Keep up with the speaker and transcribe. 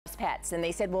pets. And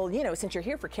they said, well, you know, since you're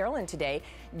here for Carolyn today,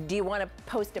 do you want to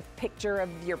post a picture of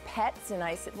your pets? And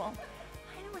I said, well,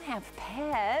 I don't have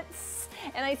pets.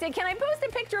 And I said, can I post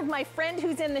a picture of my friend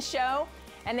who's in the show?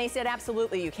 And they said,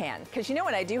 absolutely you can. Because you know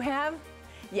what I do have?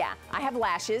 Yeah, I have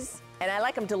lashes, and I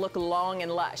like them to look long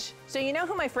and lush. So you know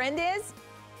who my friend is?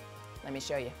 Let me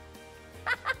show you.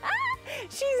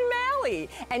 She's Mally,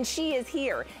 and she is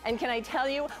here. And can I tell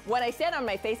you what I said on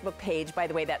my Facebook page? By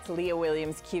the way, that's Leah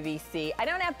Williams QVC. I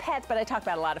don't have pets, but I talk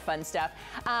about a lot of fun stuff.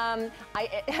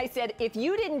 I said, if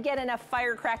you didn't get enough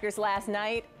firecrackers last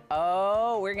night,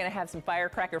 oh, we're gonna have some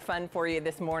firecracker fun for you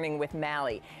this morning with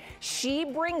Mally. She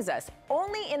brings us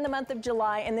only in the month of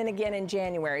July and then again in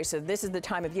January. So this is the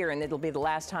time of year, and it'll be the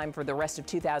last time for the rest of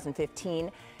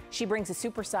 2015. She brings a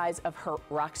supersize of her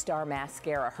Rockstar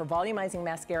mascara. Her volumizing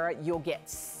mascara, you'll get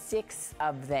 6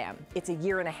 of them. It's a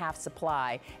 1.5-year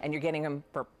supply, and you're getting them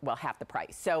for, well, half the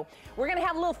price. So we're gonna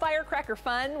have a little firecracker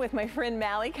fun with my friend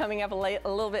Mally coming up a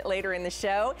little bit later in the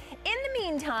show. In the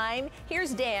meantime,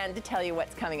 here's Dan to tell you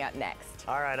what's coming up next.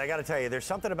 All right, I gotta tell you, there's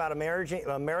something about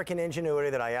American ingenuity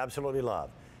that I absolutely love.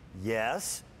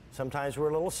 Yes, sometimes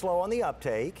we're a little slow on the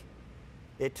uptake.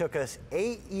 It took us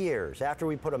 8 years after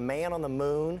we put a man on the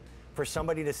moon for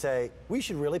somebody to say, we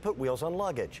should really put wheels on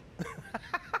luggage.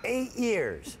 8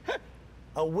 years.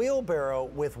 A wheelbarrow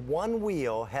with one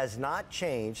wheel has not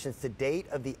changed since the date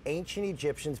of the ancient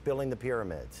Egyptians building the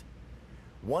pyramids.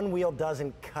 One wheel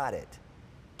doesn't cut it.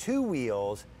 2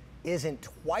 wheels isn't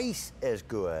twice as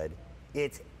good,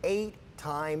 it's 8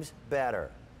 times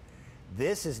better.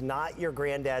 This is not your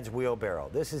granddad's wheelbarrow.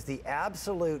 This is the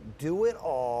absolute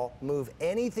do-it-all, move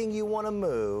anything you want to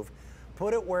move,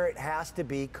 put it where it has to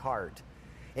be cart,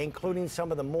 including some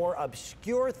of the more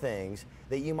obscure things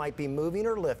that you might be moving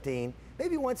or lifting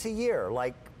maybe once a year,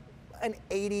 like an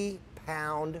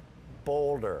 80-pound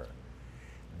boulder.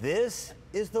 This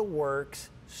is the Worx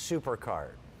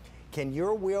Supercart. Can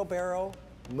your wheelbarrow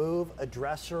move a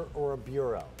dresser or a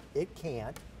bureau? It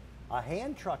can't. A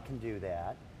hand truck can do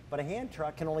that, but a hand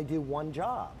truck can only do one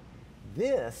job.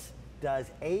 This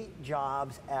does 8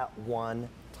 jobs at one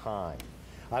time.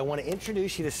 I want to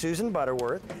introduce you to Susan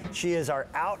Butterworth. She is our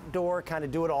outdoor kind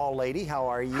of do-it-all lady. How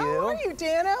are you? How are you,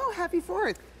 Dano? Happy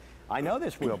 4th. I know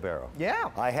this wheelbarrow.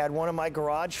 Yeah. I had one in my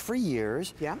garage for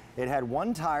years. Yeah. It had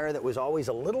one tire that was always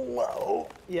a little low.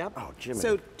 Yep. Oh, Jimmy.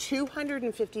 So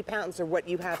 250 pounds are what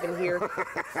you have in here.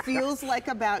 Feels like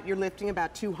you're lifting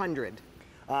about 200.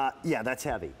 Yeah, that's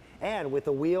heavy. And with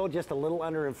the wheel just a little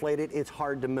underinflated, it's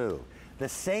hard to move. The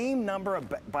same number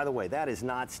of, by the way, that is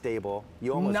not stable.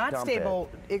 You almost not dump stable.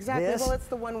 it. Exactly. This, well, it's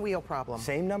the one wheel problem.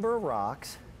 Same number of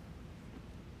rocks,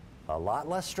 a lot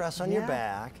less stress on your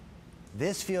back.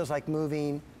 This feels like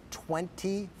moving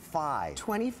 25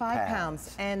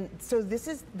 pounds. And so this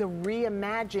is the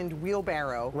reimagined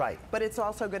wheelbarrow. Right. But it's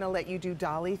also going to let you do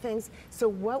dolly things. So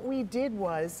what we did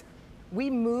was we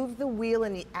moved the wheel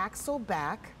and the axle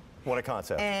back. What a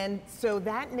concept. And so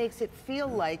that makes it feel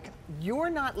like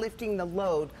you're not lifting the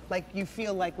load like you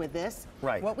feel like with this.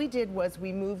 Right. What we did was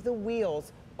we moved the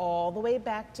wheels all the way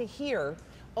back to here,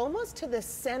 almost to the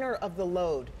center of the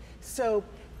load. So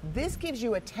this gives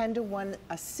you a 10-to-1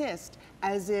 assist,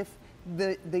 as if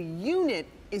the unit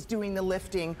is doing the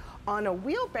lifting. On a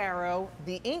wheelbarrow,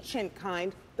 the ancient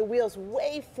kind, the wheel's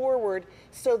way forward,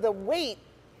 so the weight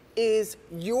is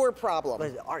your problem.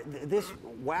 But this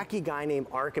wacky guy named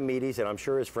Archimedes, and I'm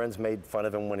sure his friends made fun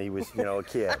of him when he was, you know, a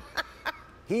kid.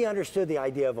 He understood the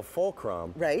idea of a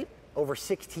fulcrum over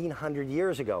 1,600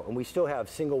 years ago, and we still have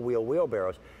single-wheel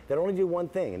wheelbarrows that only do one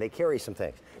thing, and they carry some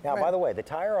things. Now, by the way, the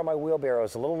tire on my wheelbarrow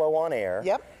is a little low on air.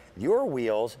 Yep. Your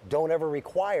wheels don't ever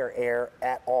require air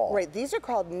at all. Right, these are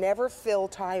called never fill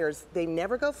tires. They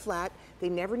never go flat. They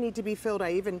never need to be filled.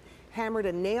 I even hammered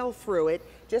a nail through it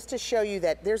just to show you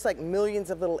that there's like millions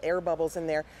of little air bubbles in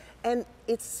there. And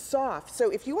it's soft. So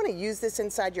if you want to use this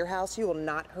inside your house, you will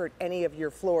not hurt any of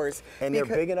your floors. And they're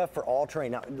big enough for all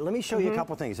terrain. Now, let me show you a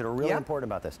couple things that are really important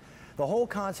about this. The whole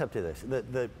concept of this,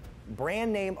 the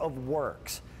brand name of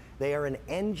Worx, they are an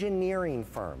engineering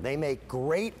firm. They make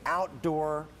great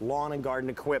outdoor lawn and garden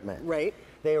equipment. Right.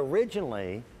 They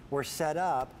originally were set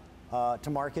up to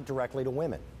market directly to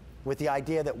women, with the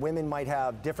idea that women might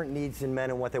have different needs than men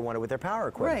and what they wanted with their power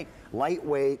equipment. Right.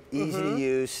 Lightweight, easy to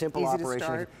use, simple Easy to operations.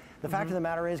 start. The fact of the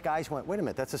matter is, guys went, wait a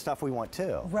minute, that's the stuff we want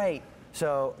too. Right.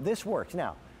 So this works.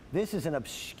 Now, this is an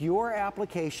obscure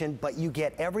application, but you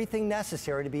get everything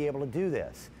necessary to be able to do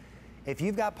this. If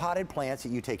you've got potted plants that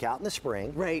you take out in the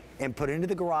spring and put into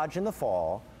the garage in the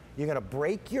fall, you're going to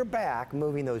break your back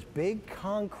moving those big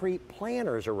concrete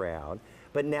planters around,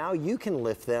 but now you can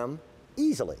lift them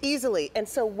Easily. Easily. And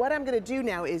so what I'm going to do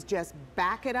now is just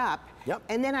back it up. Yep.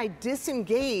 And then I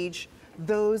disengage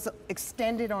those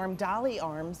extended arm dolly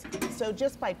arms. So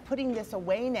just by putting this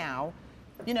away now,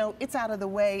 you know, it's out of the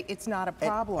way. It's not a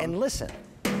problem. And listen,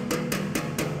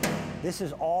 this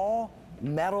is all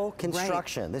metal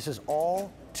construction. Right. This is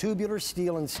all tubular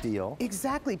steel and steel.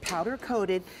 Exactly, powder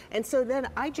coated. And so then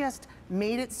I just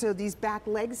made it so these back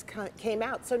legs came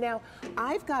out. So now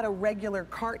I've got a regular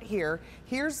cart here.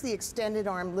 Here's the extended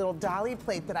arm little dolly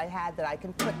plate that I had that I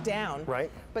can put down. Right.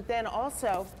 But then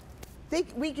also,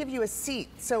 we give you a seat.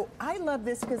 So I love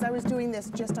this because I was doing this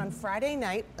just on Friday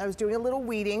night. I was doing a little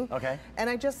weeding. Okay. And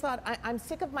I just thought, I'm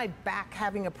sick of my back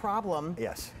having a problem.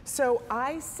 Yes. So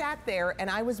I sat there and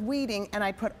I was weeding and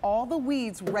I put all the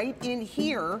weeds right in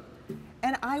here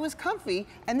and I was comfy.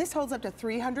 And this holds up to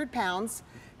 300 pounds.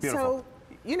 Beautiful.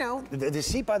 So, you know. The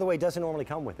seat, by the way, doesn't normally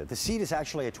come with it. The seat is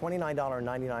actually a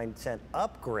 $29.99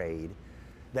 upgrade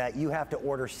that you have to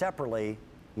order separately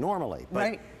normally. But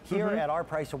right. Here at our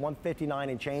price of $159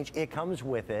 and change, it comes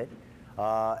with it.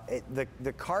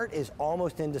 The cart is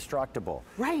almost indestructible.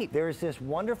 Right. There's this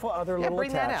wonderful other little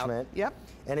bring that out. attachment. Yep.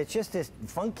 And it's just this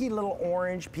funky little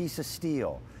orange piece of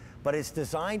steel. But it's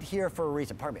designed here for a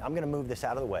reason. Pardon me, I'm going to move this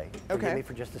out of the way. Okay. Forgive me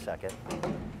for just a second.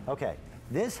 Okay.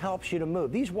 This helps you to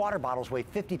move. These water bottles weigh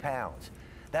 50 pounds.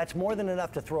 That's more than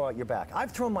enough to throw out your back.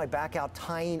 I've thrown my back out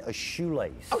tying a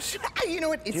shoelace. Oh, you know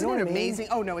what? Isn't it amazing?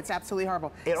 Oh, no, it's absolutely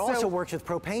horrible. It also works with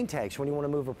propane tanks when you want to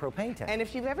move a propane tank. And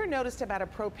if you've ever noticed about a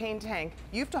propane tank,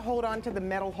 you have to hold on to the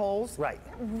metal holes. Right.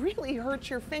 It really hurts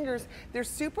your fingers. They're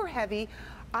super heavy.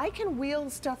 I can wheel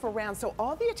stuff around, so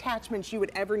all the attachments you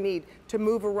would ever need to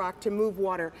move a rock, to move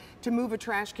water, to move a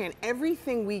trash can,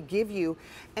 everything we give you.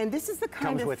 And this is the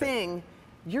kind of thing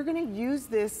you're going to use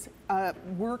this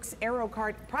Worx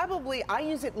Aerocart. Probably, I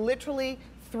use it literally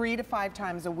 3 to 5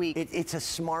 times a week. It's a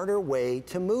smarter way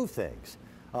to move things.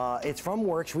 It's from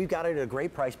Worx. We've got it at a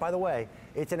great price. By the way,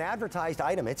 it's an advertised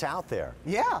item. It's out there.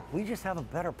 Yeah. We just have a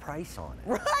better price on it.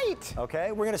 Right.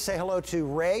 Okay, we're going to say hello to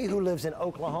Ray, who lives in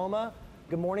Oklahoma.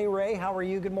 Good morning, Ray. How are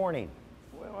you? Good morning.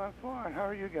 Well, I'm fine. How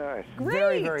are you guys? Great.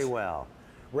 Very, very well.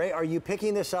 Ray, are you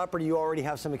picking this up or do you already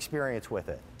have some experience with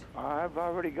it? I've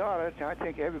already got it. I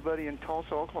think everybody in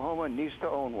Tulsa, Oklahoma needs to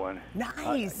own one.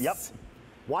 Nice. Yep.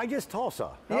 Why just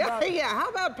Tulsa? How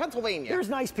about Pennsylvania? There's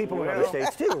nice people in other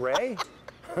states too, Ray.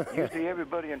 Usually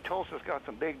everybody in Tulsa's got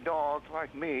some big dogs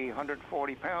like me,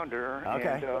 140-pounder.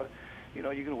 Okay. And, you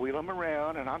know, you can wheel them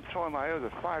around, and I'm throwing my other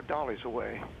 $5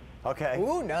 away. Okay.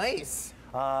 Ooh, nice.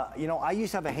 You know, I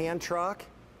used to have a hand truck,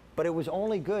 but it was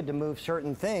only good to move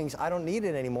certain things. I don't need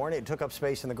it anymore, and it took up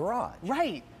space in the garage.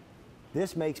 Right.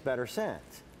 This makes better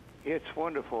sense. It's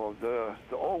wonderful. The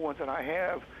old ones that I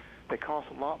have, they cost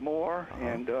a lot more,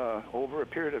 and over a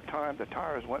period of time, the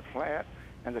tires went flat,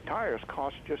 and the tires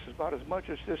cost just about as much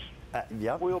as this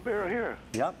wheelbarrow here.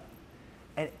 Yep.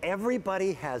 And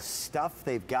everybody has stuff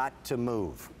they've got to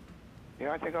move.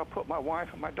 Yeah, I think I'll put my wife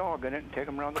and my dog in it and take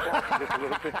them around the block just a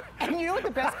little bit. And you know what the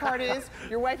best part is?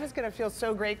 Your wife is going to feel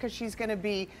so great because she's going to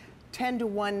be 10 to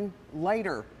 1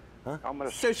 lighter. Huh?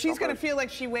 So she's going to feel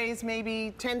like she weighs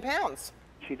maybe 10 pounds.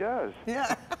 She does.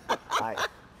 Yeah.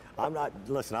 I'm not,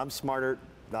 listen, I'm smarter.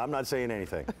 I'm not saying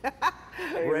anything.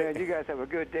 Hey, Ray, man, you guys have a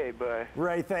good day, bud.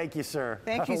 Ray, thank you, sir.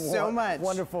 Thank you so much.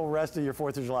 Wonderful rest of your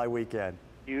 4th of July weekend.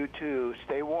 You too.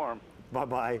 Stay warm.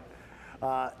 Bye-bye.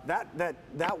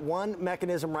 That one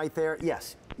mechanism right there,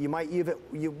 yes, you might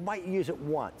use it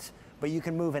once, but you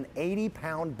can move an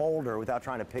 80-pound boulder without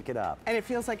trying to pick it up. And it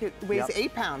feels like it weighs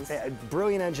 8 pounds.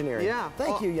 Brilliant engineering. Yeah.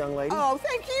 Thank you, young lady. Oh,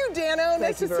 thank you, Dano.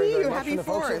 Nice to see you. Happy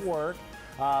 4th.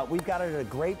 We've got it at a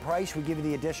great price. We give you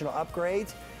the additional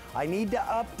upgrades. I need to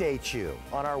update you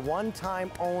on our one-time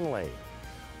only.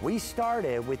 We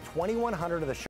started with 2,100 of the